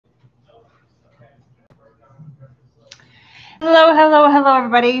Hello, hello, hello,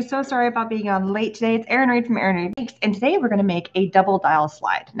 everybody. So sorry about being on late today. It's Erin Reed from Erin Reed Makes, and today we're going to make a double dial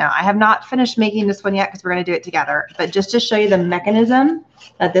slide. Now, I have not finished making this one yet because we're going to do it together, but just to show you the mechanism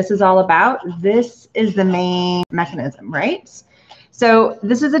that this is all about, this is the main mechanism, right? So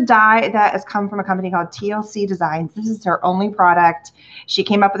this is a die that has come from a company called TLC Designs. This is her only product. She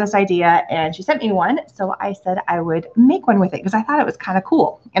came up with this idea and she sent me one. So I said I would make one with it because I thought it was kind of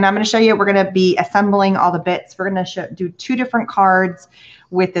cool. And I'm going to show you, we're going to be assembling all the bits. We're going to do two different cards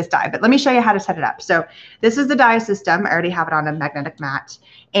with this die, but let me show you how to set it up. So this is the die system. I already have it on a magnetic mat,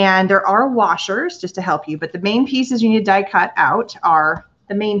 and there are washers just to help you. But the main pieces you need to die cut out are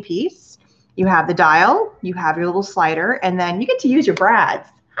the main piece. You have the dial, you have your little slider, and then you get to use your brads.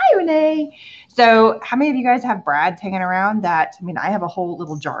 Hi, Renee. So how many of you guys have brads hanging around that, I mean, I have a whole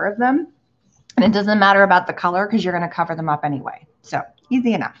little jar of them, and it doesn't matter about the color because you're going to cover them up anyway. So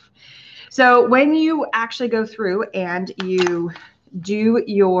easy enough. So when you actually go through and you do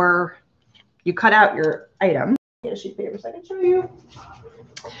you cut out your item. Get a sheet of paper so I can show you.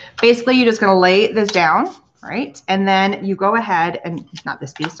 Basically, you're just going to lay this down. Right? And then you go ahead and not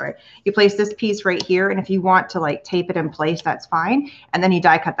this piece, sorry. You place this piece right here. And if you want to like tape it in place, that's fine. And then you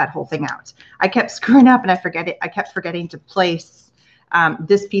die cut that whole thing out. I kept screwing up and I kept forgetting to place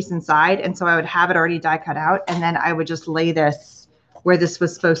this piece inside. And so I would have it already die cut out. And then I would just lay this where this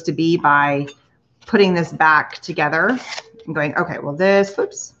was supposed to be by putting this back together and going, okay, well this,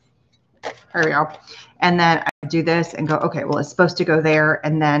 oops, there we go. And then I would do this and go, okay, well, it's supposed to go there.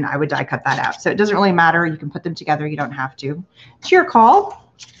 And then I would die cut that out. So it doesn't really matter. You can put them together. You don't have to. It's your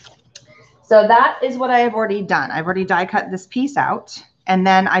call. So that is what I have already done. I've already die cut this piece out. And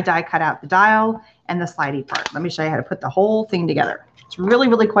then I die cut out the dial and the slidey part. Let me show you how to put the whole thing together. It's really,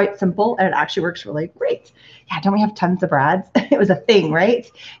 really quite simple. And it actually works really great. Yeah, don't we have tons of brads? It was a thing, right?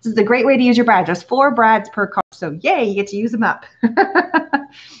 This is a great way to use your brad. There's 4 brads per card. So yay, you get to use them up.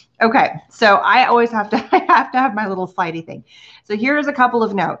 Okay, so I always have to have my little slidey thing. So here's a couple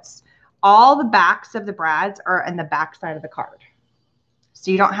of notes. All the backs of the brads are in the back side of the card.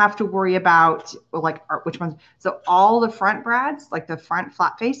 So you don't have to worry about like which ones. So all the front brads, like the front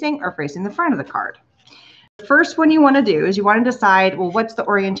flat facing, are facing the front of the card. The first one you want to do is you want to decide, well, what's the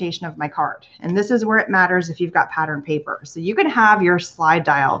orientation of my card? And this is where it matters if you've got pattern paper. So you can have your slide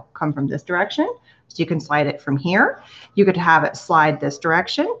dial come from this direction. So you can slide it from here. You could have it slide this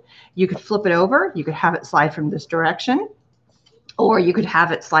direction. You could flip it over. You could have it slide from this direction, or you could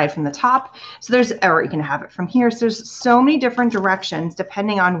have it slide from the top. So or you can have it from here. So there's so many different directions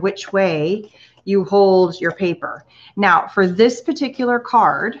depending on which way you hold your paper. Now for this particular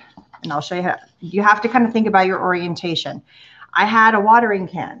card, and I'll show you how, you have to kind of think about your orientation. I had a watering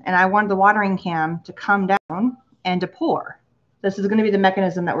can and I wanted the watering can to come down and to pour. This is going to be the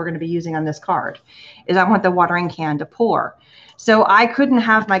mechanism that we're going to be using on this card, is I want the watering can to pour. So I couldn't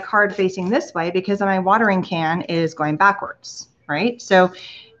have my card facing this way because my watering can is going backwards, right? So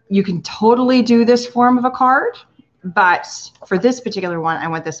you can totally do this form of a card, but for this particular one, I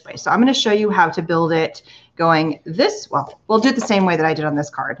went this way. So I'm going to show you how to build it going this, well, we'll do it the same way that I did on this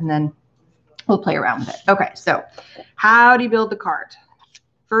card, and then we'll play around with it. Okay, so how do you build the card?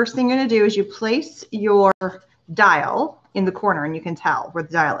 First thing you're going to do is you place your dial in the corner, and you can tell where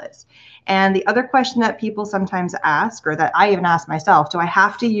the dial is. And the other question that people sometimes ask, or that I even ask myself, do I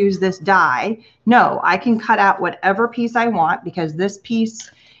have to use this die? No, I can cut out whatever piece I want because this piece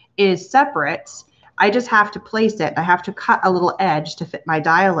is separate. I just have to place it. I have to cut a little edge to fit my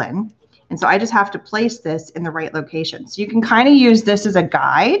dial in. And so I just have to place this in the right location. So you can kind of use this as a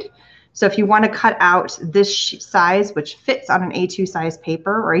guide. So if you want to cut out this size, which fits on an A2 size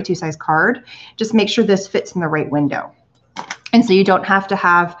paper or A2 size card, just make sure this fits in the right window. And so you don't have to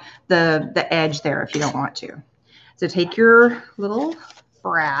have the edge there if you don't want to. So take your little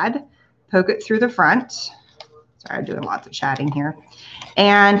brad, poke it through the front. Sorry, I'm doing lots of chatting here.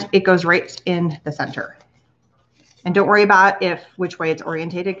 And it goes right in the center. And don't worry about which way it's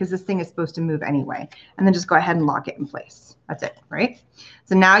orientated because this thing is supposed to move anyway. And then just go ahead and lock it in place. That's it, right?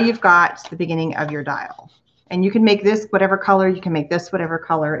 So now you've got the beginning of your dial. And you can make this whatever color. You can make this whatever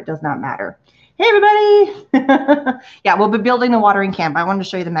color. It does not matter. Hey, everybody. Yeah, we'll be building the watering can, but I wanted to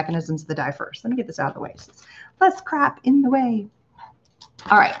show you the mechanisms of the die first. Let me get this out of the way. Less crap in the way.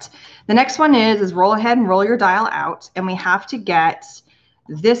 All right. The next one is roll ahead and roll your dial out. And we have to get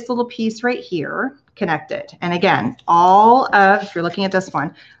this little piece right here connected. And again, if you're looking at this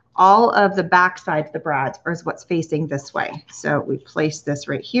one, all of the back side of the brads is what's facing this way. So we place this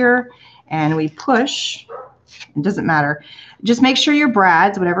right here and we push. It doesn't matter. Just make sure your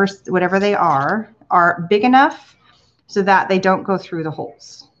brads, whatever they are big enough so that they don't go through the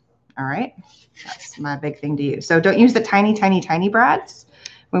holes. All right. That's my big thing to use. So don't use the tiny, tiny, tiny brads.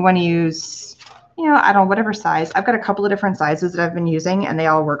 We want to use, you know, I don't know, whatever size. I've got a couple of different sizes that I've been using and they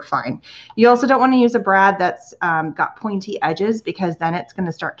all work fine. You also don't want to use a brad that's got pointy edges because then it's going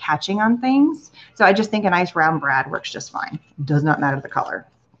to start catching on things. So I just think a nice round brad works just fine. It does not matter the color.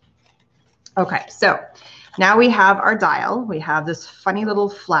 Okay, so now we have our dial. We have this funny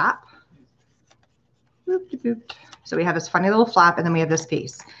little flap. So we have this funny little flap and then we have this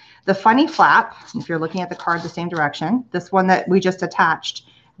piece. The funny flap, if you're looking at the card the same direction, this one that we just attached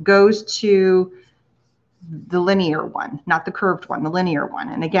goes to the linear one, not the curved one, the linear one.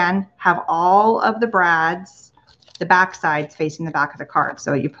 And again, have all of the brads, the back sides facing the back of the card.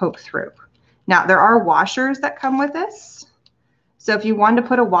 So you poke through. Now there are washers that come with this. So if you wanted to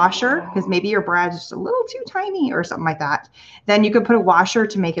put a washer, because maybe your brad's just a little too tiny or something like that, then you could put a washer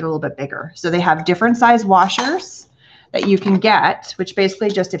to make it a little bit bigger. So they have different size washers that you can get, which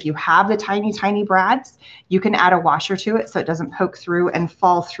basically just if you have the tiny, tiny brads, you can add a washer to it so it doesn't poke through and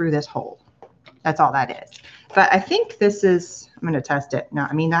fall through this hole. That's all that is. But I think this is, I'm going to test it. Now,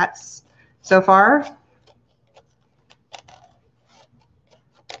 I mean, that's so far,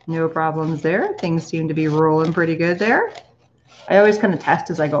 no problems there. Things seem to be rolling pretty good there. I always kind of test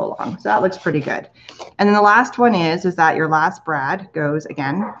as I go along. So that looks pretty good. And then the last one is that your last brad goes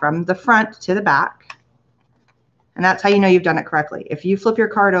again from the front to the back. And that's how you know you've done it correctly. If you flip your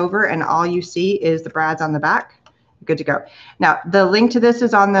card over and all you see is the brads on the back, you're good to go. Now, the link to this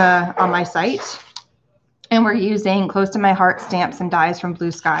is on my site. And we're using Close to My Heart stamps and dies from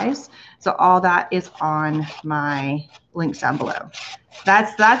Blue Skies. So all that is on my links down below.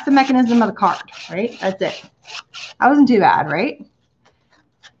 That's the mechanism of the card, right? That's it. That wasn't too bad, right?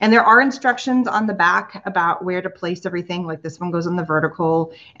 And there are instructions on the back about where to place everything. Like this one goes on the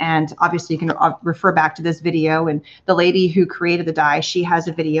vertical. And obviously you can refer back to this video. And the lady who created the die, she has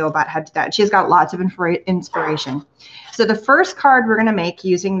a video about how to do that. She's got lots of inspiration. So the first card we're going to make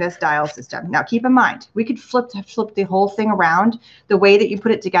using this dial system. Now keep in mind, we could flip the whole thing around the way that you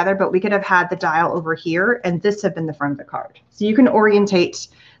put it together, but we could have had the dial over here and this have been the front of the card. So you can orientate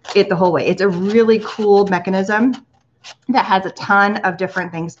it the whole way. It's a really cool mechanism that has a ton of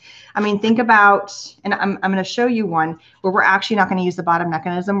different things. I mean, think about, and I'm going to show you one where we're actually not going to use the bottom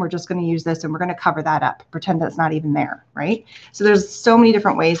mechanism. We're just going to use this and we're going to cover that up, pretend that's not even there, right? So there's so many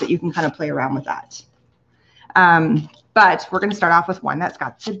different ways that you can kind of play around with that. But we're going to start off with one that's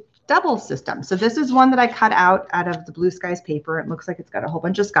got the double system. So this is one that I cut out of the Blue Skies paper. It looks like it's got a whole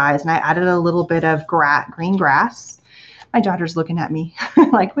bunch of skies and I added a little bit of green grass. My daughter's looking at me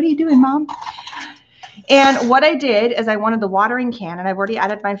like, what are you doing, Mom? And what I did is I wanted the watering can and I've already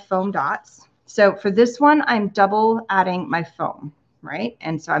added my foam dots. So for this one, I'm double adding my foam, right?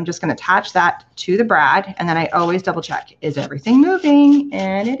 And so I'm just going to attach that to the brad. And then I always double check, is everything moving?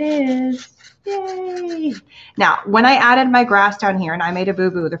 And it is. Yay. Now, when I added my grass down here, and I made a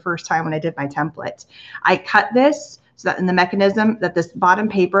boo-boo the first time when I did my template, I cut this so that in the mechanism that this bottom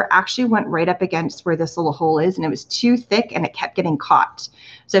paper actually went right up against where this little hole is, and it was too thick and it kept getting caught.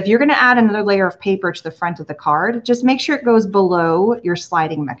 So if you're going to add another layer of paper to the front of the card, just make sure it goes below your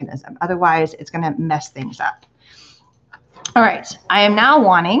sliding mechanism. Otherwise, it's going to mess things up. All right, I am now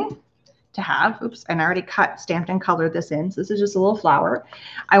wanting to have, oops, and I already stamped and colored this in. So this is just a little flower.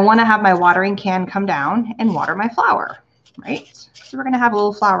 I want to have my watering can come down and water my flower, right? So we're going to have a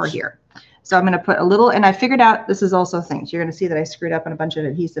little flower here. So I'm going to put a little, and I figured out this is also things. You're going to see that I screwed up on a bunch of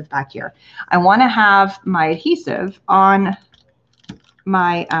adhesive back here. I want to have my adhesive on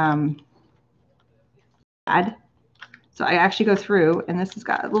my pad. So I actually go through, and this has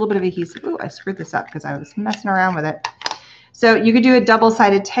got a little bit of adhesive. Ooh, I screwed this up because I was messing around with it. So you could do a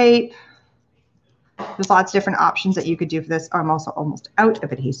double-sided tape. There's lots of different options that you could do for this. I'm also almost out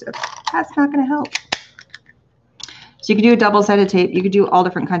of adhesive. That's not going to help. So you could do a double-sided tape. You could do all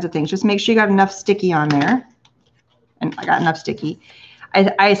different kinds of things. Just make sure you got enough sticky on there. And I got enough sticky.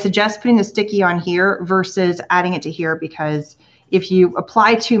 I suggest putting the sticky on here versus adding it to here, because if you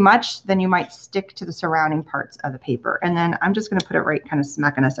apply too much, then you might stick to the surrounding parts of the paper. And then I'm just going to put it right kind of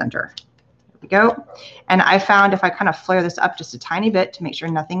smack in the center. There we go. And I found if I kind of flare this up just a tiny bit to make sure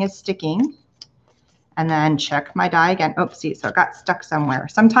nothing is sticking, and then check my die again. Oh, see, so it got stuck somewhere.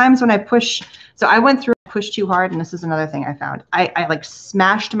 Sometimes when I push, so I went through and pushed too hard, and this is another thing I found. I like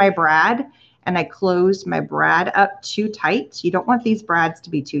smashed my brad and I closed my brad up too tight. You don't want these brads to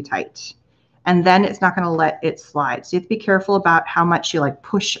be too tight. And then it's not going to let it slide. So you have to be careful about how much you like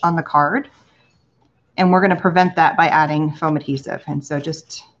push on the card. And we're going to prevent that by adding foam adhesive. And so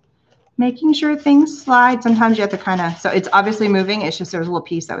just making sure things slide. Sometimes you have to kind of, so it's obviously moving. It's just there was a little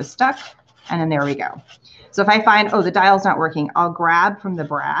piece that was stuck. And then there we go. So if I find, oh, the dial's not working, I'll grab from the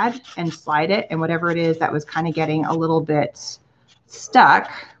brad and slide it, and whatever it is that was kind of getting a little bit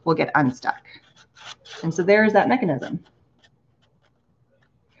stuck will get unstuck. And so there's that mechanism.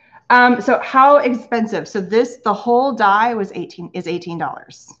 So how expensive? So this, the whole die is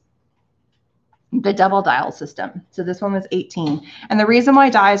 $18. The double dial system. So this one was 18. And the reason why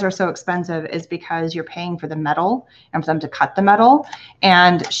dies are so expensive is because you're paying for the metal and for them to cut the metal.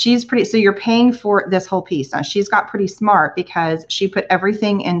 And she's pretty, so you're paying for this whole piece. Now she's got pretty smart because she put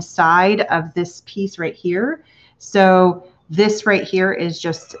everything inside of this piece right here. So this right here is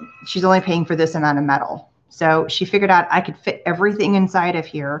just, she's only paying for this amount of metal. So she figured out I could fit everything inside of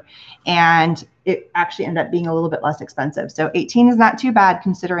here, and it actually ended up being a little bit less expensive. So 18 is not too bad,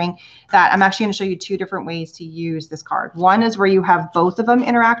 considering that I'm actually going to show you two different ways to use this card. One is where you have both of them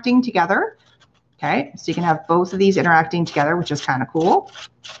interacting together. Okay, so you can have both of these interacting together, which is kind of cool.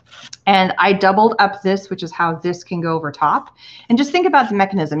 And I doubled up this, which is how this can go over top. And just think about the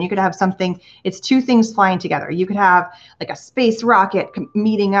mechanism. You could have something, it's two things flying together. You could have like a space rocket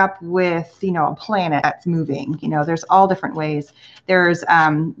meeting up with, you know, a planet that's moving. You know, there's all different ways. There's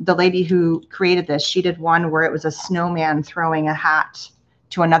the lady who created this, she did one where it was a snowman throwing a hat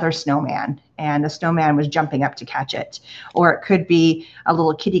to another snowman, and the snowman was jumping up to catch it. Or it could be a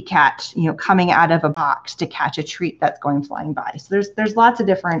little kitty cat, you know, coming out of a box to catch a treat that's going flying by. So there's lots of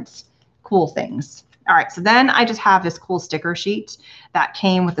different cool things. All right, so then I just have this cool sticker sheet that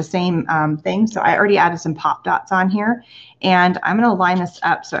came with the same thing. So I already added some pop dots on here, and I'm going to line this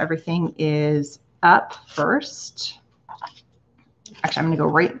up so everything is up first. Actually, I'm going to go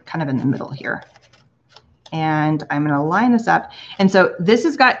right kind of in the middle here. And I'm going to line this up. And so this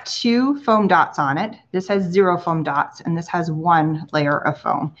has got 2 foam dots on it. This has 0 foam dots, and this has 1 layer of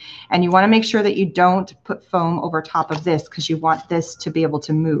foam. And you want to make sure that you don't put foam over top of this, because you want this to be able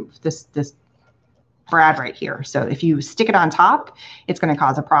to move, this brad right here. So if you stick it on top, it's going to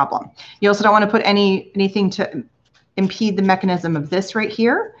cause a problem. You also don't want to put anything to impede the mechanism of this right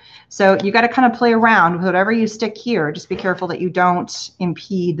here. So you got to kind of play around with whatever you stick here. Just be careful that you don't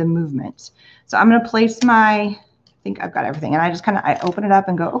impede the movement. So I'm going to place I think I've got everything. And I just I open it up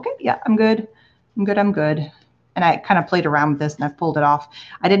and go, okay, yeah, I'm good. I'm good. I'm good. And I kind of played around with this and I've pulled it off.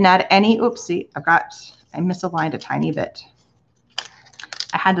 I didn't add any, oopsie, I misaligned a tiny bit.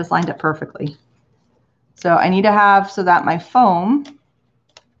 I had this lined up perfectly. So I need to have so that my foam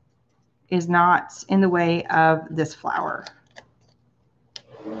is not in the way of this flower.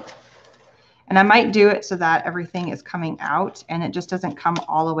 And I might do it so that everything is coming out and it just doesn't come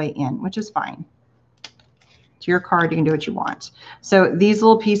all the way in, which is fine. To your card, you can do what you want. So these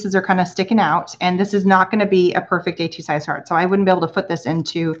little pieces are kind of sticking out, and this is not going to be a perfect A2 size card. So I wouldn't be able to put this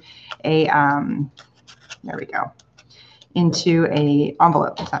into a, there we go, into a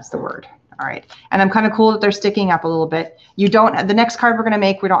envelope, if that's the word. All right. And I'm kind of cool that they're sticking up a little bit. You don't, the next card we're going to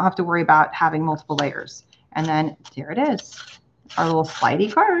make, we don't have to worry about having multiple layers. And then there it is, our little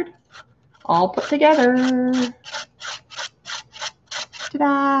slidey card, all put together.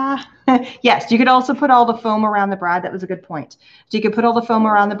 Ta-da! Yes, you could also put all the foam around the brad. That was a good point. So you could put all the foam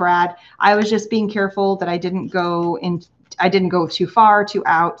around the brad. I was just being careful that I didn't go too far, too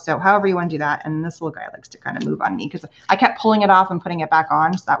out. So however you want to do that. And this little guy likes to kind of move on me because I kept pulling it off and putting it back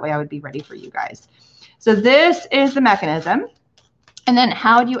on. So that way I would be ready for you guys. So this is the mechanism. And then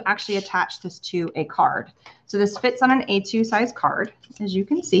how do you actually attach this to a card? So this fits on an A2 size card. As you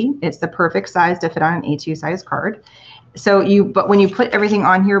can see, it's the perfect size to fit on an A2 size card. So but when you put everything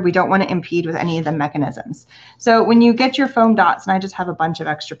on here, we don't want to impede with any of the mechanisms. So when you get your foam dots, and I just have a bunch of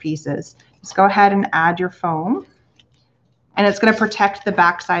extra pieces, just go ahead and add your foam. And it's going to protect the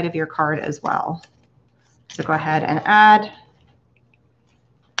back side of your card as well. So go ahead and add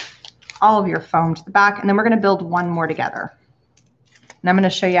all of your foam to the back, and then we're going to build one more together. And I'm going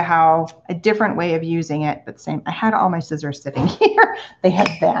to show you how a different way of using it, but same. I had all my scissors sitting here. They have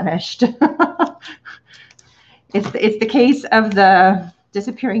vanished. It's the case of the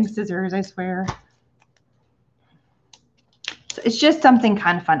disappearing scissors, I swear. So it's just something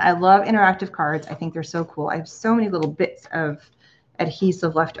kind of fun. I love interactive cards. I think they're so cool. I have so many little bits of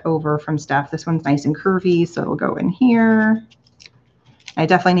adhesive left over from stuff. This one's nice and curvy, so it'll go in here. I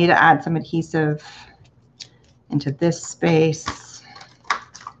definitely need to add some adhesive into this space.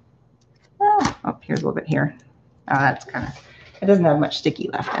 Oh, here's a little bit here. Oh, that's kind of, it doesn't have much sticky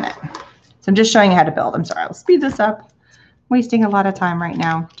left in it. So I'm just showing you how to build. I'm sorry, I'll speed this up. I'm wasting a lot of time right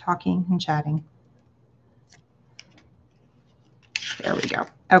now talking and chatting. There we go.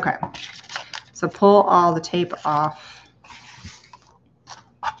 Okay, so pull all the tape off.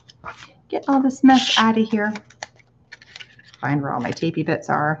 Get all this mess out of here. Find where all my tapey bits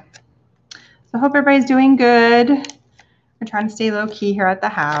are. So I hope everybody's doing good. We're trying to stay low key here at the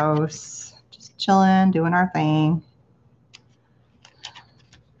house. Just chilling, doing our thing.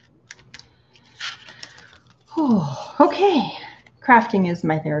 Oh, okay. Crafting is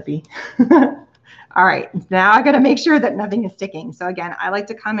my therapy. All right, now I got to make sure that nothing is sticking. So again, I like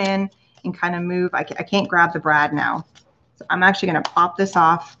to come in and kind of move. I can't grab the brad now. So I'm actually going to pop this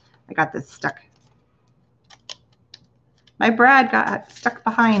off. I got this stuck. My brad got stuck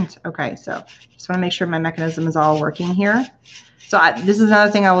behind. Okay, so just want to make sure my mechanism is all working here. So this is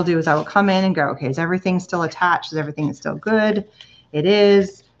another thing I will do is I will come in and go, okay, is everything still attached? Is everything still good? It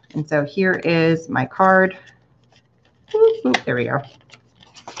is. And so here is my card. Boop, boop, there we go.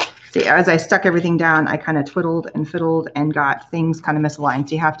 See, as I stuck everything down, I kind of twiddled and fiddled and got things kind of misaligned.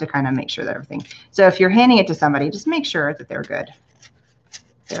 So you have to kind of make sure that everything. So if you're handing it to somebody, just make sure that they're good.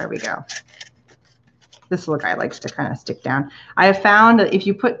 There we go. This little guy likes to kind of stick down. I have found that if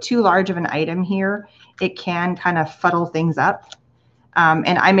you put too large of an item here, it can kind of fuddle things up.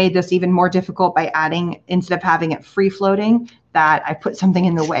 And I made this even more difficult by adding, instead of having it free floating, that I put something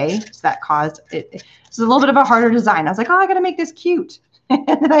in the way. So that caused it. It's a little bit of a harder design. I was like, oh, I got to make this cute. And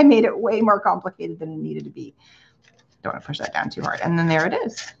then I made it way more complicated than it needed to be. Don't want to push that down too hard. And then there it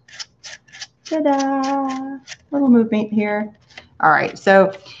is. Ta-da! Little movement here. All right.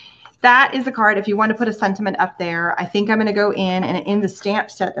 So that is the card. If you want to put a sentiment up there, I think I'm going to go in, and in the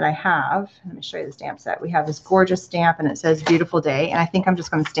stamp set that I have, let me show you the stamp set. We have this gorgeous stamp and it says beautiful day. And I think I'm just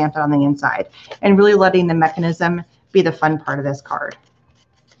going to stamp it on the inside and really letting the mechanism be the fun part of this card.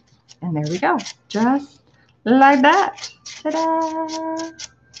 And there we go. Just like that. Ta-da!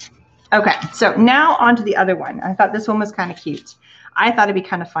 Okay, so now on to the other one. I thought this one was kind of cute. I thought it'd be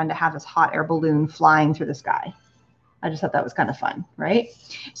kind of fun to have this hot air balloon flying through the sky. I just thought that was kind of fun, right?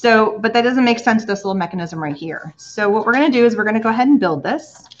 So, but that doesn't make sense, this little mechanism right here. So what we're going to do is we're going to go ahead and build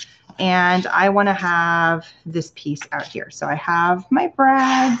this. And I want to have this piece out here. So I have my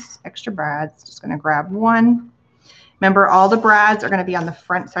brads, extra brads, just going to grab one. Remember, all the brads are going to be on the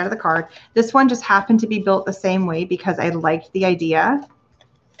front side of the card. This one just happened to be built the same way because I liked the idea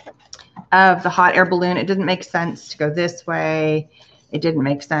of the hot air balloon. It didn't make sense to go this way. It didn't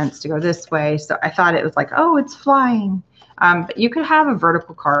make sense to go this way. So I thought it was like, oh, it's flying. But you could have a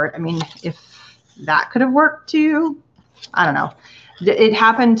vertical card. I mean, if that could have worked too, I don't know. It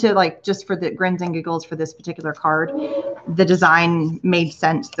happened to, like, just for the grins and giggles for this particular card, the design made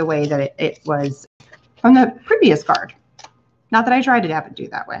sense the way that it was from the previous card. Not that I tried to have it do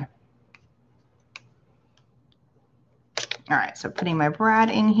that way. All right, so putting my brad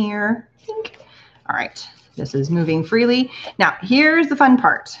in here. All right. This is moving freely. Now, here's the fun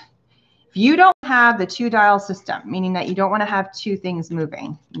part. If you don't have the 2-dial system, meaning that you don't want to have two things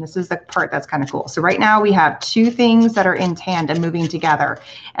moving, and this is the part that's kind of cool. So right now we have two things that are in tandem moving together,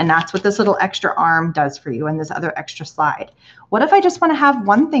 and that's what this little extra arm does for you and this other extra slide. What if I just want to have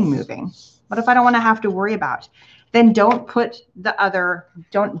one thing moving? What if I don't want to have to worry about? Then don't put the other,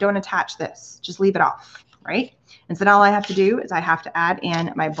 don't attach this. Just leave it off, right? And so now all I have to do is I have to add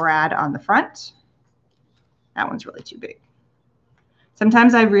in my brad on the front. That one's really too big.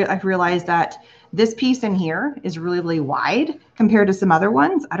 Sometimes I've realized that this piece in here is really, really wide compared to some other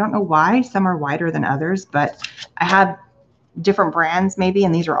ones. I don't know why some are wider than others, but I have different brands maybe,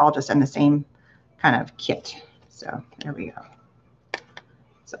 and these are all just in the same kind of kit. So there we go.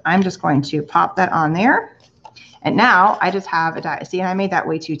 So I'm just going to pop that on there. And now I just have a die. See, and I made that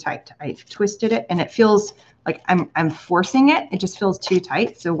way too tight. I twisted it and it feels like I'm forcing it. It just feels too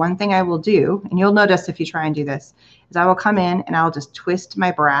tight. So one thing I will do, and you'll notice if you try and do this, is I will come in and I'll just twist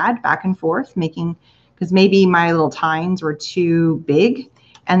my brad back and forth, making, because maybe my little tines were too big.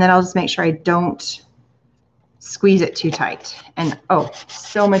 And then I'll just make sure I don't squeeze it too tight. And oh,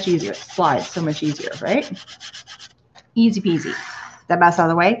 so much easier. It slides so much easier, right? Easy peasy. That mess out of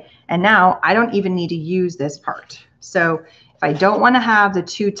the way. And now I don't even need to use this part. So if I don't want to have the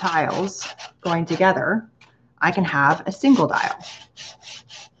two tiles going together, I can have a single dial.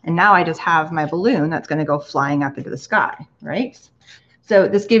 And now I just have my balloon that's going to go flying up into the sky, right? So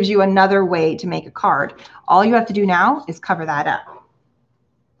this gives you another way to make a card. All you have to do now is cover that up.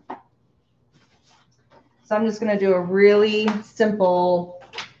 So I'm just going to do a really simple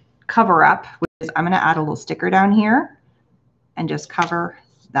cover up, which is I'm going to add a little sticker down here and just cover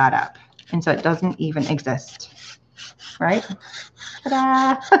that up. And so it doesn't even exist, right?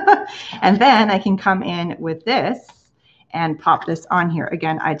 Ta-da! And then I can come in with this and pop this on here.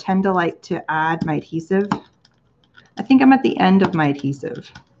 Again, I tend to like to add my adhesive. I think I'm at the end of my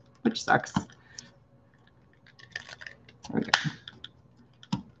adhesive, which sucks. There we go.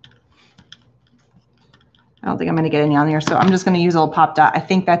 I don't think I'm going to get any on there, so I'm just going to use a little pop dot. I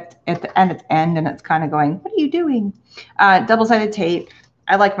think that's at the end, and it's kind of going, what are you doing? Double-sided tape.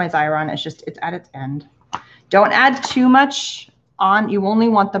 I like my Xyron. It's at its end. Don't add too much on. You only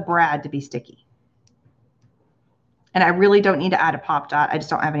want the brad to be sticky. And I really don't need to add a pop dot. I just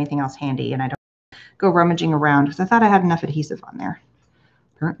don't have anything else handy, and I don't go rummaging around because I thought I had enough adhesive on there.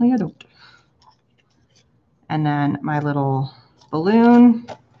 Apparently I don't. And then my little balloon.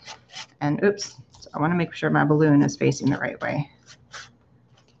 And oops, so I want to make sure my balloon is facing the right way.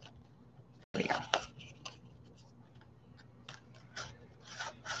 There we go.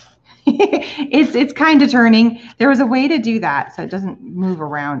 It's kind of turning. There was a way to do that so it doesn't move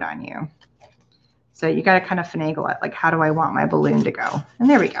around on you. So you got to kind of finagle it. Like, how do I want my balloon to go? And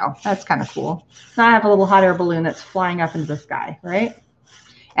there we go. That's kind of cool. Now I have a little hot air balloon that's flying up into the sky, right?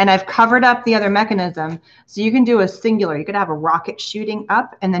 And I've covered up the other mechanism. So you can do a singular. You could have a rocket shooting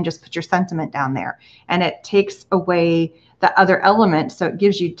up and then just put your sentiment down there. And it takes away the other element. So it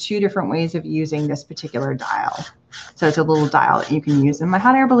gives you two different ways of using this particular dial. So it's a little dial that you can use. And my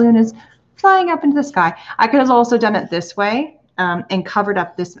hot air balloon is flying up into the sky. I could have also done it this way. And covered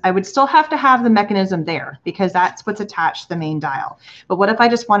up this. I would still have to have the mechanism there because that's what's attached to the main dial. But what if I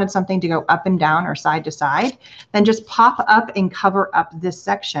just wanted something to go up and down or side to side? Then just pop up and cover up this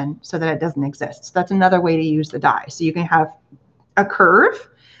section so that it doesn't exist. So that's another way to use the die. So you can have a curve,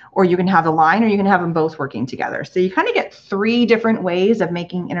 or you can have the line, or you can have them both working together. So you kind of get three different ways of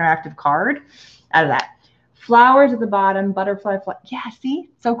making interactive card out of that. Flowers at the bottom, butterfly. Yeah, see?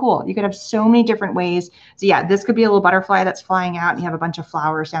 So cool. You could have so many different ways. So yeah, this could be a little butterfly that's flying out, and you have a bunch of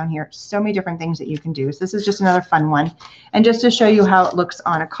flowers down here. So many different things that you can do. So this is just another fun one. And just to show you how it looks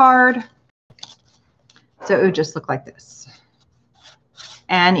on a card. So it would just look like this.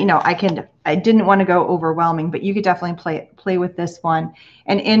 And, you know, I didn't want to go overwhelming, but you could definitely play with this one.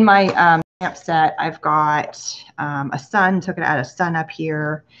 And in my stamp set, I've got a sun, took it out of sun up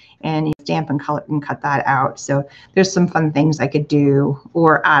here, and you stamp and color and cut that out. So there's some fun things I could do,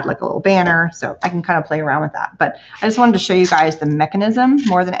 or add like a little banner. So I can kind of play around with that. But I just wanted to show you guys the mechanism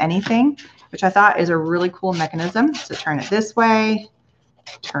more than anything, which I thought is a really cool mechanism. So turn it this way,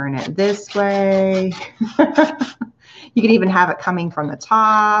 turn it this way. You could even have it coming from the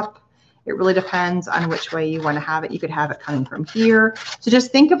top. It really depends on which way you want to have it. You could have it coming from here. So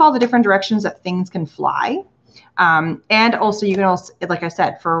just think of all the different directions that things can fly. And also you can also, like I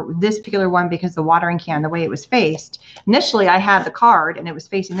said, for this particular one, because the watering can, the way it was faced, initially I had the card and it was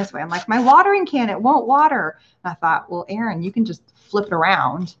facing this way. I'm like, my watering can, it won't water. And I thought, well, Erin, you can just flip it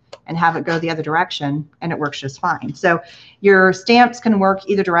around and have it go the other direction, and it works just fine. So your stamps can work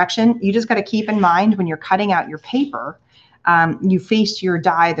either direction. You just got to keep in mind when you're cutting out your paper, you face your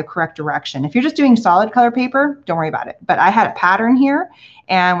die the correct direction. If you're just doing solid color paper, don't worry about it. But I had a pattern here,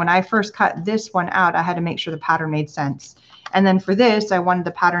 and when I first cut this one out, I had to make sure the pattern made sense. And then for this, I wanted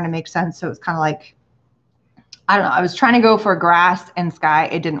the pattern to make sense. So it's kind of like, I don't know, I was trying to go for grass and sky.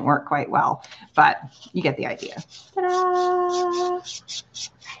 It didn't work quite well, but you get the idea. Ta-da!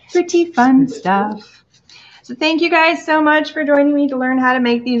 Pretty fun stuff. So thank you guys so much for joining me to learn how to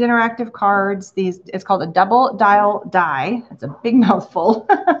make these interactive cards. It's called a double dial die. It's a big mouthful.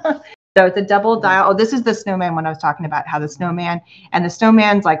 So it's a double dial. Oh, this is the snowman one I was talking about, how the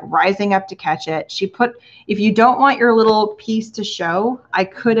snowman's like rising up to catch it. She put, if you don't want your little piece to show, I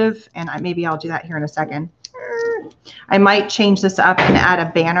could have, and maybe I'll do that here in a second. I might change this up and add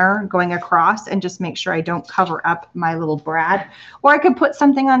a banner going across and just make sure I don't cover up my little brad. Or I could put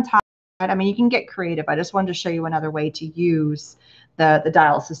something on top. I mean, you can get creative. I just wanted to show you another way to use the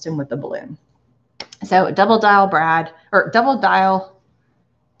dial system with the balloon. So double dial brad, or double dial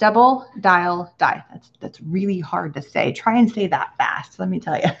die. That's really hard to say. Try and say that fast. Let me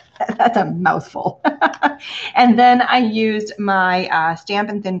tell you, that's a mouthful. And then I used my Stamp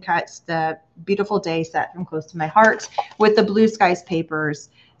and Thin Cuts, the Beautiful Day set from Close to My Heart, with the Blue Skies papers.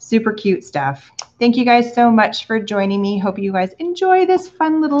 Super cute stuff. Thank you guys so much for joining me. Hope you guys enjoy this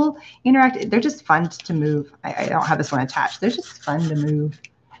fun little interactive. They're just fun to move. I don't have this one attached. They're just fun to move.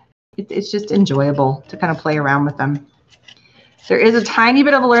 It's just enjoyable to kind of play around with them. There is a tiny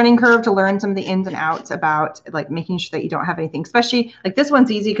bit of a learning curve to learn some of the ins and outs about like making sure that you don't have anything, especially like this one's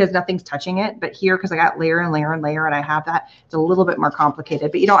easy because nothing's touching it. But here, because I got layer and layer and layer and I have that, it's a little bit more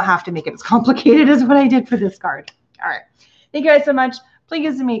complicated, but you don't have to make it as complicated as what I did for this card. All right. Thank you guys so much.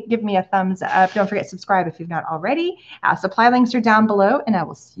 Please give me a thumbs up. Don't forget to subscribe if you've not already. Supply links are down below, and I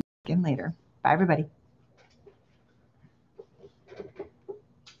will see you again later. Bye, everybody.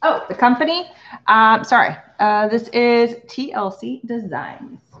 Oh, the company. Sorry. This is TLC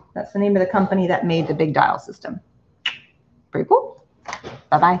Designs. That's the name of the company that made the big dial system. Pretty cool.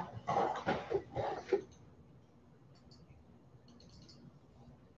 Bye-bye.